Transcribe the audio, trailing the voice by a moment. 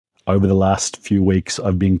Over the last few weeks,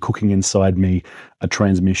 I've been cooking inside me a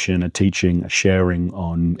transmission, a teaching, a sharing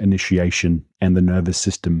on initiation and the nervous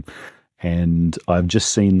system. And I've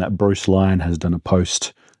just seen that Bruce Lyon has done a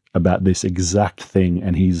post about this exact thing,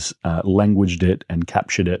 and he's languaged it and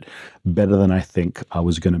captured it better than I think I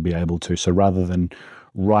was going to be able to. So rather than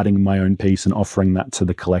writing my own piece and offering that to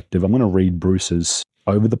the collective, I'm going to read Bruce's.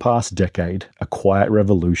 Over the past decade, a quiet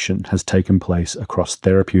revolution has taken place across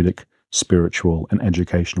therapeutic, spiritual, and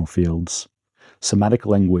educational fields. Somatic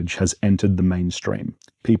language has entered the mainstream.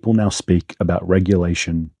 People now speak about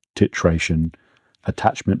regulation, titration,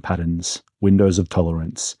 attachment patterns, windows of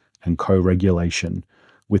tolerance, and co-regulation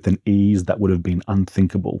with an ease that would have been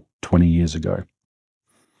unthinkable 20 years ago.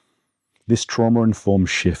 This trauma-informed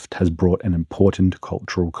shift has brought an important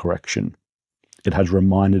cultural correction. It has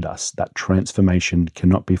reminded us that transformation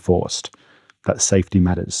cannot be forced, that safety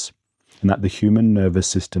matters, and that the human nervous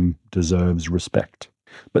system deserves respect.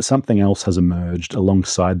 But something else has emerged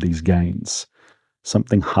alongside these gains,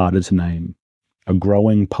 something harder to name, a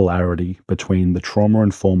growing polarity between the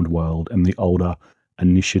trauma-informed world and the older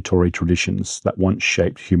initiatory traditions that once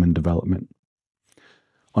shaped human development.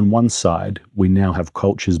 On one side, we now have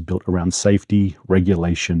cultures built around safety,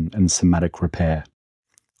 regulation, and somatic repair.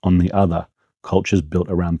 On the other, cultures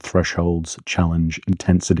built around thresholds, challenge,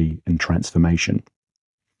 intensity, and transformation.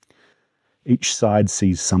 Each side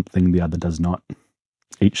sees something the other does not.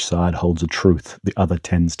 Each side holds a truth the other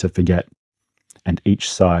tends to forget. And each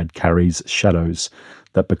side carries shadows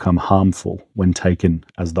that become harmful when taken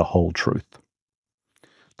as the whole truth.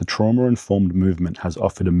 The trauma-informed movement has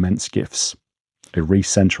offered immense gifts, a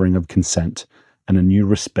recentering of consent, and a new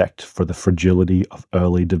respect for the fragility of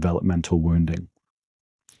early developmental wounding.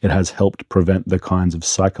 It has helped prevent the kinds of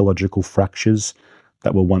psychological fractures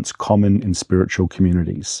that were once common in spiritual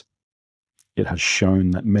communities. It has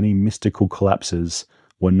shown that many mystical collapses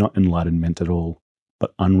were not enlightenment at all,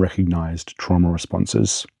 but unrecognized trauma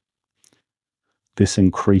responses. This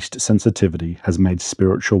increased sensitivity has made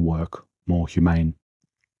spiritual work more humane.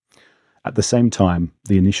 At the same time,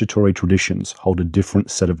 the initiatory traditions hold a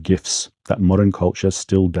different set of gifts that modern culture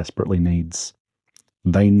still desperately needs.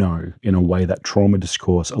 They know, in a way that trauma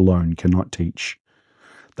discourse alone cannot teach,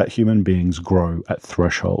 that human beings grow at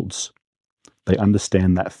thresholds. They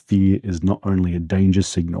understand that fear is not only a danger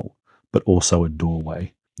signal, but also a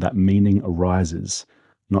doorway, that meaning arises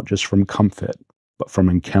not just from comfort, but from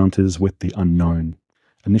encounters with the unknown.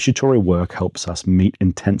 Initiatory work helps us meet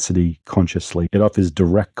intensity consciously. It offers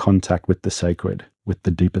direct contact with the sacred, with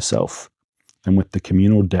the deeper self, and with the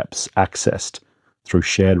communal depths accessed through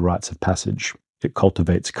shared rites of passage. It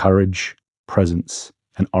cultivates courage, presence,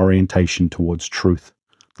 and orientation towards truth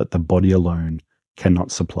that the body alone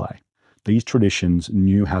cannot supply. These traditions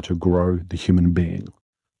knew how to grow the human being,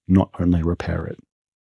 not only repair it.